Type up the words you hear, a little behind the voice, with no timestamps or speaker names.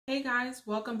Hey guys,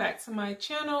 welcome back to my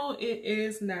channel. It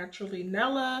is Naturally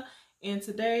Nella, and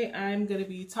today I'm going to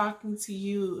be talking to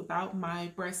you about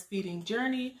my breastfeeding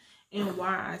journey and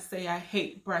why I say I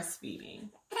hate breastfeeding.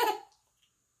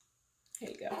 Here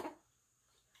you go.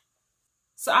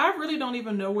 So I really don't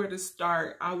even know where to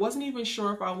start. I wasn't even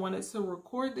sure if I wanted to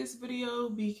record this video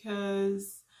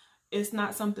because it's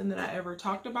not something that I ever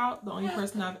talked about. The only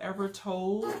person I've ever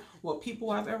told, people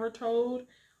I've ever told,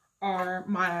 are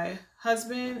my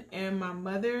husband and my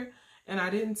mother, and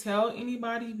I didn't tell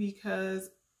anybody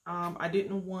because I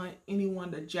didn't want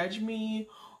anyone to judge me,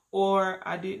 or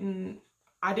I didn't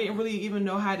really even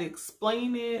know how to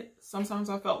explain it. Sometimes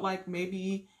I felt like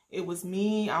maybe it was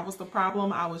me, I was the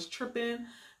problem, I was tripping.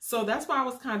 So that's why I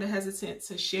was kind of hesitant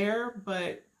to share,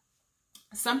 but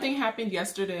something happened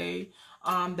yesterday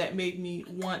that made me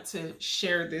want to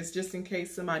share this just in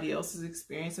case somebody else is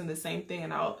experiencing the same thing,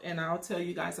 and I'll tell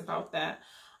you guys about that.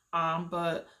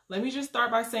 But let me just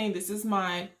start by saying this is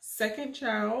my second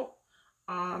child.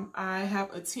 I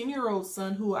have a 10-year-old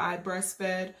son who I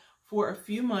breastfed for a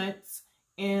few months,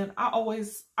 and I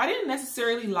didn't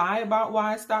necessarily lie about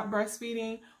why I stopped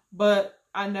breastfeeding, but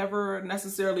I never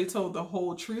necessarily told the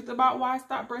whole truth about why I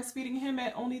stopped breastfeeding him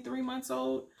at only 3 months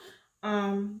old.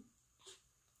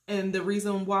 And the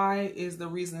reason why is the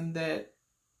reason that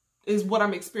is what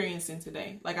I'm experiencing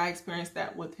today. Like, I experienced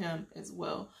that with him as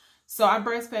well. So I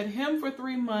breastfed him for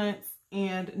 3 months,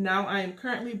 and now I am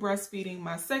currently breastfeeding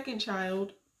my second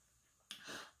child.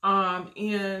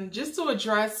 And just to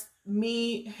address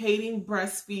me hating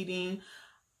breastfeeding,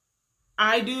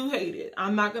 I do hate it.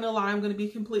 I'm not gonna lie, I'm gonna be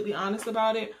completely honest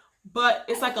about it. But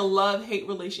it's like a love-hate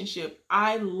relationship.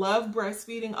 I love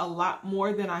breastfeeding a lot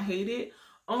more than I hate it,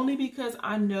 only because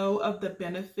I know of the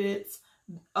benefits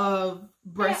of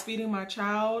breastfeeding my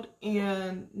child,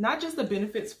 and not just the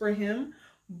benefits for him,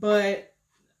 but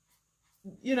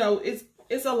you know,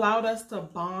 it's allowed us to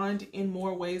bond in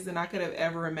more ways than I could have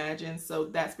ever imagined. So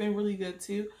that's been really good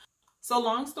too. So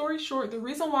long story short, the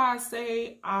reason why I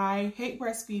say I hate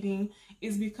breastfeeding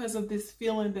is because of this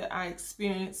feeling that I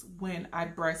experience when I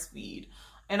breastfeed.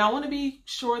 And I want to be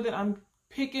sure that I'm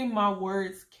picking my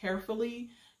words carefully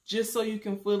just so you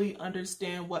can fully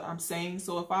understand what I'm saying.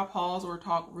 So if I pause or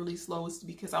talk really slow, it's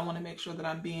because I want to make sure that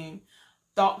I'm being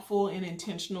thoughtful and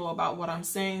intentional about what I'm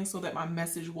saying so that my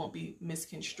message won't be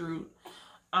misconstrued.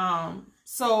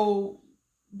 So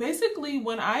basically,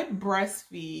 when I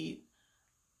breastfeed,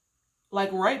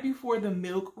 like right before the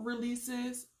milk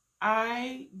releases,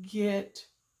 I get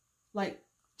like,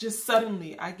 just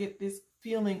suddenly I get this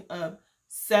feeling of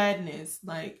sadness.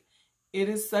 Like, it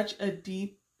is such a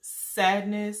deep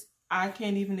sadness, I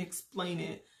can't even explain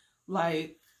it.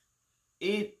 Like,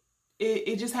 it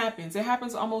just happens. It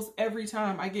happens almost every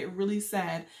time I get really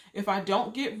sad. If I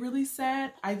don't get really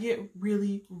sad, I get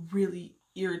really, really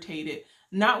irritated.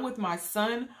 Not with my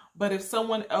son, but if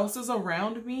someone else is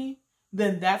around me,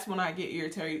 then that's when I get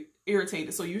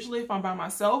irritated. So usually if I'm by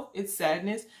myself, it's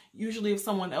sadness. Usually if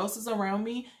someone else is around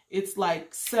me, it's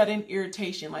like sudden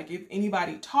irritation. Like if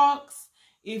anybody talks,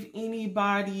 if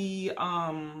anybody,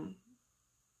 I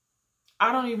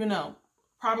don't even know,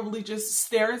 probably just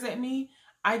stares at me,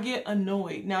 I get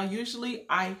annoyed. Now, usually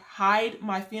I hide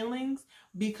my feelings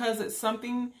because it's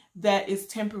something that is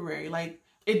temporary. Like,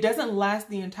 it doesn't last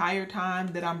the entire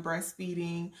time that I'm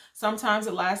breastfeeding. Sometimes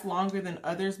it lasts longer than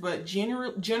others, but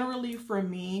generally for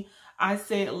me, I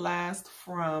say it lasts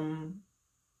from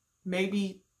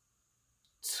maybe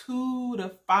 2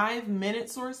 to 5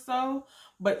 minutes or so.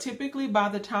 But typically by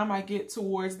the time I get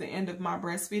towards the end of my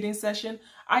breastfeeding session,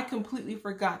 I completely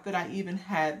forgot that I even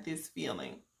had this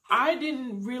feeling. I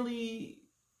didn't really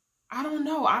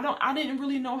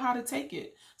know how to take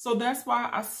it. So that's why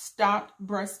I stopped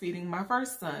breastfeeding my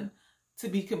first son, to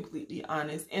be completely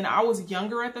honest. And I was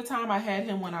younger at the time. I had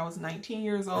him when I was 19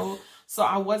 years old. So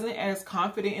I wasn't as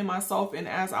confident in myself and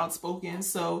as outspoken.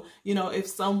 So, you know, if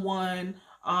someone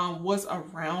was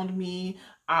around me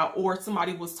or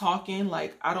somebody was talking,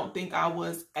 like, I don't think I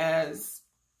was as,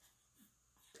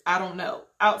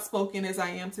 outspoken as I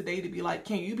am today to be like,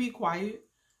 can you be quiet?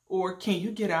 Or can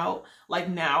you get out? Like,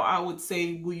 now I would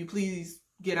say, will you please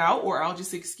get out? Or I'll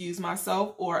just excuse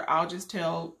myself, or I'll just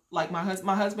tell, like, my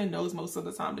husband knows most of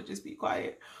the time to just be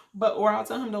quiet, or I'll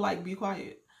tell him to, like, be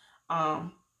quiet.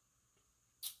 But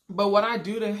what I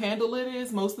do to handle it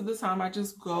is, most of the time I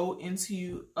just go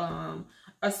into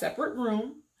a separate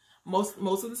room. Most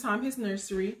of the time his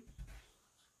nursery.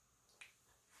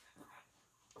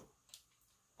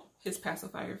 His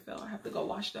pacifier fell. I have to go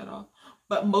wash that off.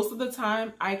 But most of the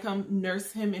time I come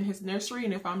nurse him in his nursery.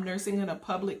 And if I'm nursing in a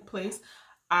public place,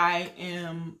 I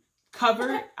am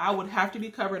covered. I would have to be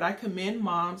covered. I commend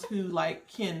moms who like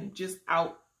can just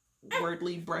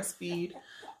outwardly breastfeed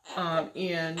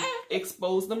and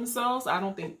expose themselves. I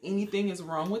don't think anything is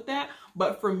wrong with that.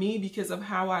 But for me, because of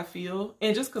how I feel,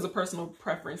 and just because of personal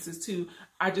preferences too,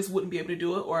 I just wouldn't be able to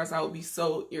do it, or else I would be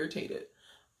so irritated.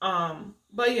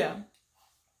 But yeah.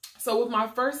 So with my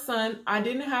first son, I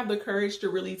didn't have the courage to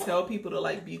really tell people to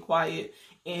like be quiet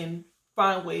and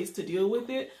find ways to deal with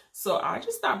it. So I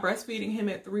just stopped breastfeeding him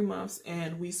at 3 months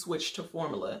and we switched to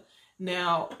formula.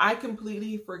 Now, I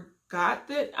completely forgot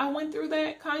that I went through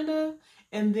that kind of.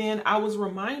 And then I was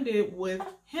reminded with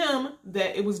him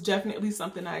that it was definitely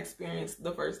something I experienced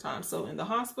the first time. So in the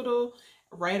hospital,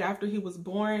 right after he was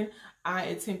born, I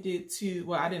attempted to,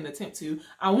 well, I didn't attempt to,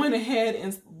 I went ahead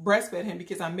and breastfed him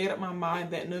because I made up my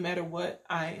mind that no matter what,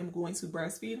 I am going to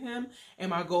breastfeed him. And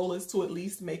my goal is to at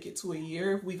least make it to a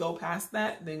year. If we go past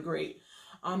that, then great.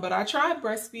 But I tried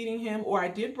breastfeeding him, or I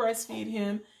did breastfeed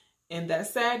him, and that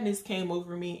sadness came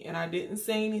over me, and I didn't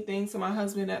say anything to my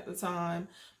husband at the time.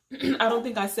 I don't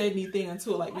think I said anything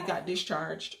until like we got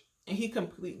discharged, and he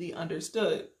completely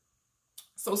understood.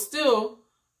 So still,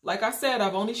 like I said,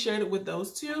 I've only shared it with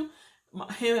those two,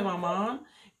 him and my mom.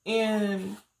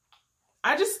 And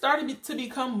I just started to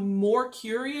become more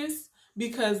curious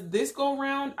because this go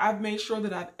round, I've made sure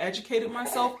that I've educated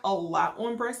myself a lot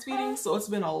on breastfeeding. So it's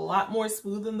been a lot more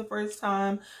smooth than the first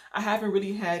time. I haven't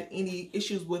really had any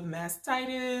issues with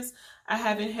mastitis. I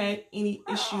haven't had any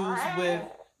issues with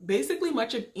basically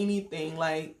much of anything.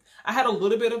 Like I had a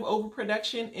little bit of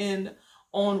overproduction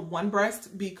on one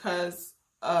breast because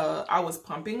I was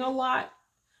pumping a lot,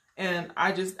 and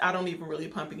I don't even really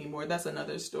pump anymore. That's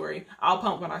another story. I'll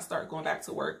pump when I start going back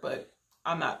to work, but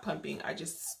I'm not pumping. I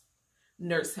just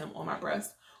nurse him on my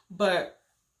breast. But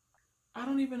I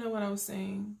don't even know what I was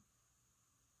saying.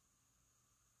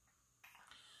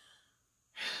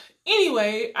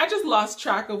 Anyway, I just lost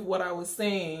track of what I was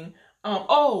saying.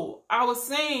 I was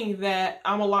saying that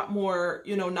I'm a lot more,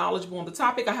 knowledgeable on the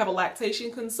topic. I have a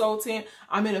lactation consultant.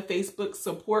 I'm in a Facebook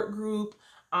support group.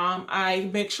 I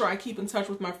make sure I keep in touch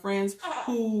with my friends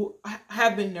who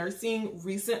have been nursing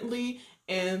recently,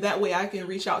 and that way I can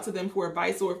reach out to them for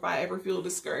advice, or if I ever feel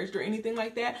discouraged or anything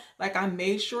like that. Like I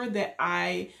made sure that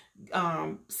I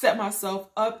set myself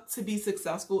up to be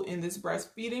successful in this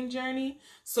breastfeeding journey.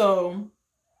 So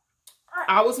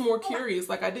I was more curious.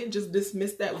 Like I didn't just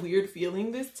dismiss that weird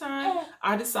feeling this time.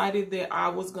 I decided that I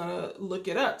was gonna look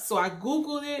it up. So I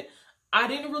Googled it. I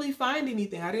didn't really find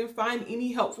anything. I didn't find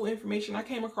any helpful information. I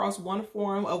came across one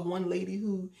forum of one lady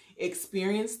who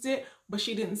experienced it, but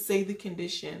she didn't say the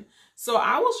condition. So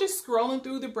I was just scrolling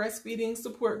through the breastfeeding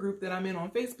support group that I'm in on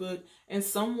Facebook, and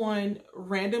someone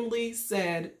randomly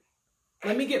said,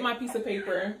 let me get my piece of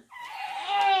paper.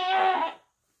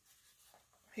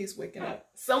 He's waking up.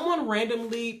 Someone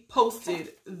randomly posted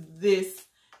this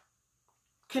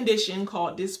condition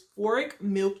called dysphoric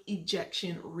milk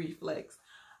ejection reflex.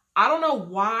 I don't know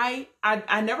why.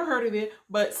 I never heard of it,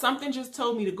 but something just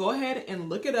told me to go ahead and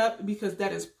look it up, because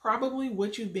that is probably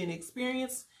what you've been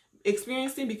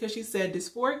experiencing, because she said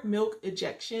dysphoric milk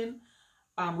ejection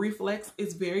reflex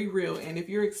is very real. And if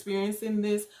you're experiencing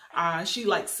this, she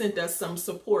like sent us some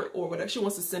support or whatever. She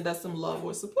wants to send us some love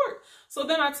or support. So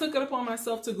then I took it upon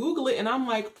myself to Google it, and I'm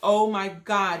like, oh my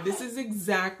God, this is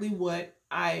exactly what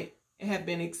I have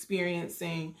been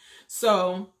experiencing.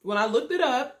 So when I looked it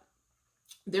up,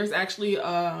 there's actually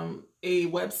a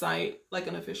website, like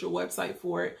an official website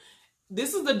for it.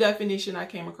 This is the definition I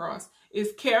came across.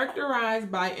 It's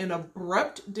characterized by an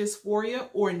abrupt dysphoria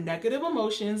or negative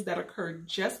emotions that occur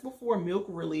just before milk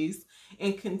release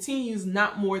and continues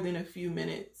not more than a few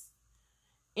minutes.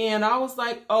 And I was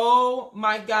like, oh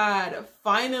my God,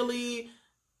 finally,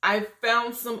 I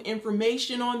found some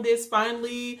information on this.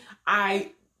 Finally,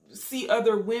 I see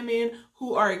other women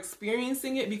who are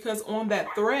experiencing it, because on that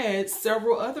thread,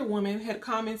 several other women had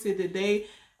commented that they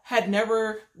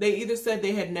either said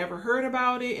they had never heard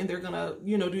about it, and they're gonna,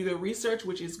 do their research,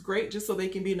 which is great, just so they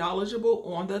can be knowledgeable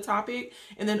on the topic.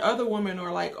 And then other women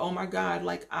are like, oh my God,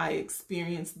 like I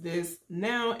experienced this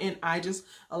now. And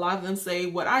a lot of them say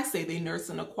what I say. They nurse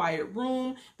in a quiet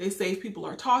room. They say if people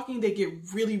are talking, they get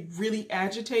really, really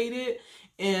agitated.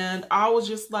 And I was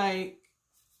just like,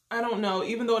 I don't know,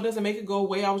 even though it doesn't make it go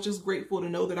away, I was just grateful to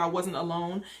know that I wasn't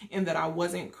alone, and that I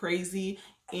wasn't crazy,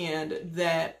 and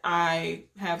that I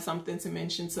have something to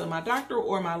mention to my doctor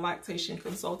or my lactation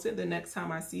consultant the next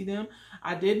time I see them.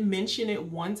 I did mention it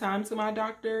one time to my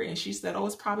doctor, and she said, oh,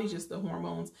 it's probably just the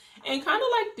hormones, and kind of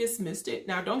like dismissed it.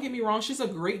 Now, don't get me wrong, she's a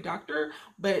great doctor,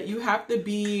 but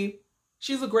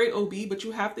she's a great OB, but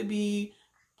you have to be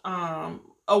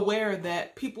aware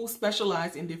that people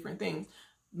specialize in different things.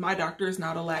 My doctor is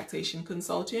not a lactation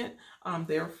consultant.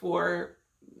 Therefore,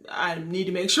 I need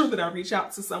to make sure that I reach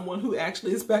out to someone who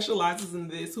actually specializes in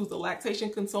this, who's a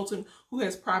lactation consultant, who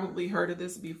has probably heard of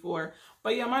this before.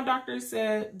 But yeah, my doctor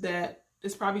said that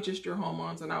it's probably just your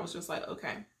hormones. And I was just like,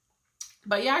 okay.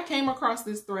 But yeah, I came across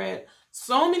this thread.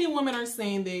 So many women are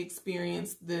saying they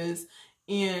experienced this.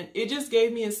 And it just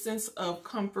gave me a sense of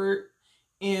comfort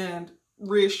and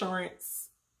reassurance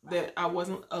that I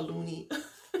wasn't a loony.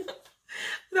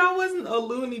 That I wasn't a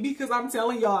loony, because I'm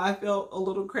telling y'all, I felt a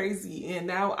little crazy. And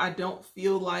now I don't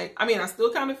feel like, I mean, I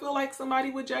still kind of feel like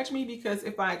somebody would judge me, because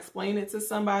if I explain it to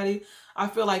somebody, I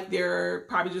feel like they're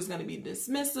probably just going to be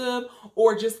dismissive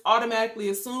or just automatically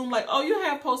assume like, oh, you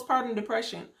have postpartum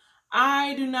depression.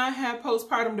 I do not have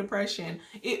postpartum depression.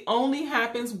 It only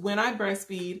happens when I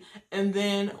breastfeed, and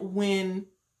then when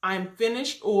I'm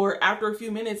finished or after a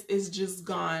few minutes, it's just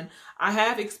gone. I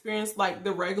have experienced like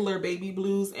the regular baby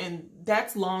blues, and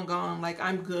that's long gone. Like,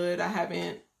 I'm good. I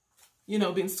haven't, you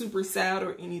know, been super sad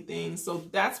or anything. So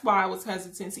that's why I was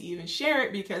hesitant to even share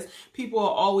it, because people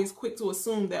are always quick to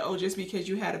assume that, oh, just because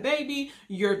you had a baby,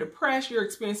 you're depressed, you're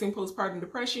experiencing postpartum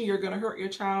depression, you're going to hurt your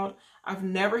child. I've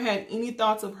never had any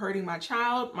thoughts of hurting my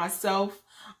child, myself.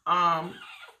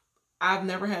 I've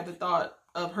never had the thought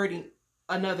of hurting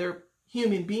another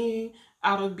human being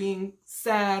out of being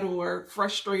sad or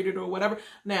frustrated or whatever.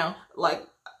 Now, like,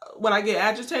 when I get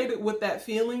agitated with that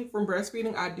feeling from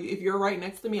breastfeeding, I do. If you're right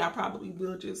next to me, I probably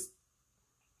will just,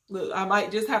 look, I might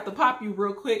just have to pop you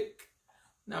real quick.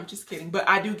 No, I'm just kidding. But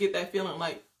I do get that feeling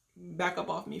like, back up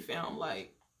off me, fam.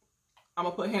 Like, I'm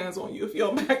gonna put hands on you if you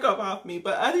don't back up off me.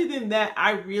 But other than that,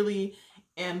 I really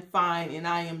am fine, and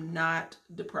I am not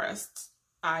depressed.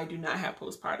 I do not have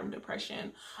postpartum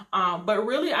depression. But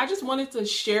really, I just wanted to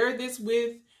share this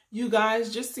with you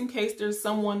guys, just in case there's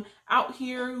someone out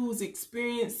here who's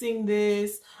experiencing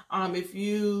this.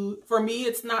 For me,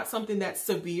 it's not something that's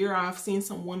severe. I've seen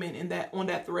some women on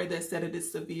that thread that said it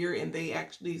is severe, and they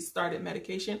actually started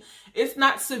medication. It's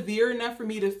not severe enough for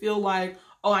me to feel like,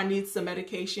 oh, I need some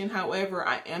medication. However,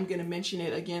 I am going to mention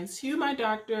it again to my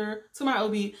doctor, to my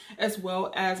OB, as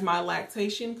well as my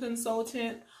lactation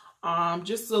consultant.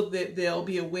 Just so that they'll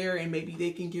be aware, and maybe they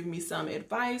can give me some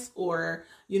advice, or,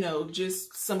 you know,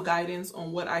 just some guidance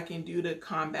on what I can do to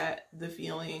combat the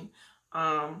feeling.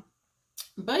 But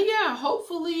yeah,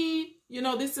 hopefully, you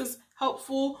know, this is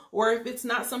helpful, or if it's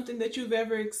not something that you've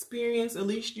ever experienced, at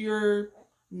least you're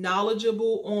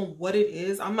knowledgeable on what it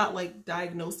is. I'm not like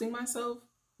diagnosing myself.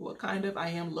 Well, kind of, I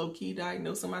am low-key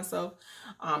diagnosing myself,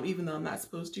 even though I'm not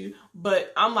supposed to.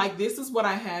 But I'm like, this is what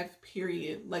I have,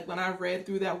 period. Like, when I read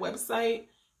through that website,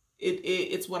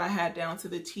 it's what I had down to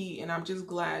the T. And I'm just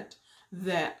glad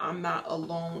that I'm not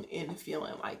alone in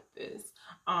feeling like this.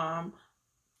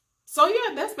 So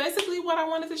yeah, that's basically what I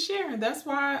wanted to share. And that's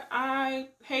why I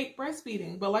hate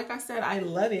breastfeeding. But like I said, I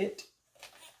love it.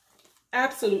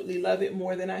 Absolutely love it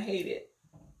more than I hate it.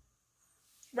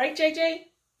 Right, JJ?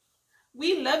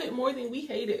 We love it more than we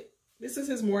hate it. This is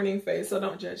his morning face, so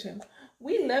don't judge him.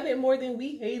 We love it more than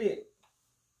we hate it.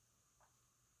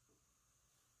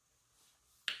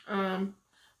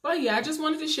 But yeah, I just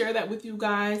wanted to share that with you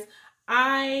guys.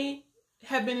 I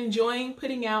have been enjoying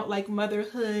putting out like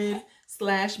motherhood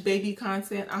 / baby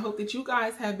content. I hope that you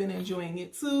guys have been enjoying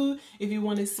it too. If you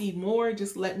want to see more,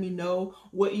 just let me know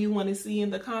what you want to see in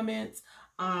the comments.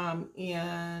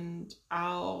 And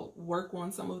I'll work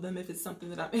on some of them if it's something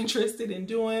that I'm interested in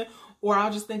doing, or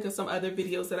I'll just think of some other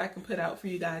videos that I can put out for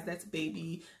you guys that's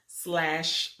baby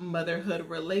 / motherhood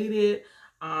related.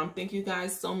 Thank you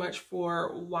guys so much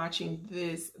for watching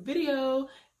this video,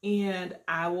 and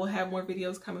I will have more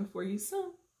videos coming for you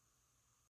soon.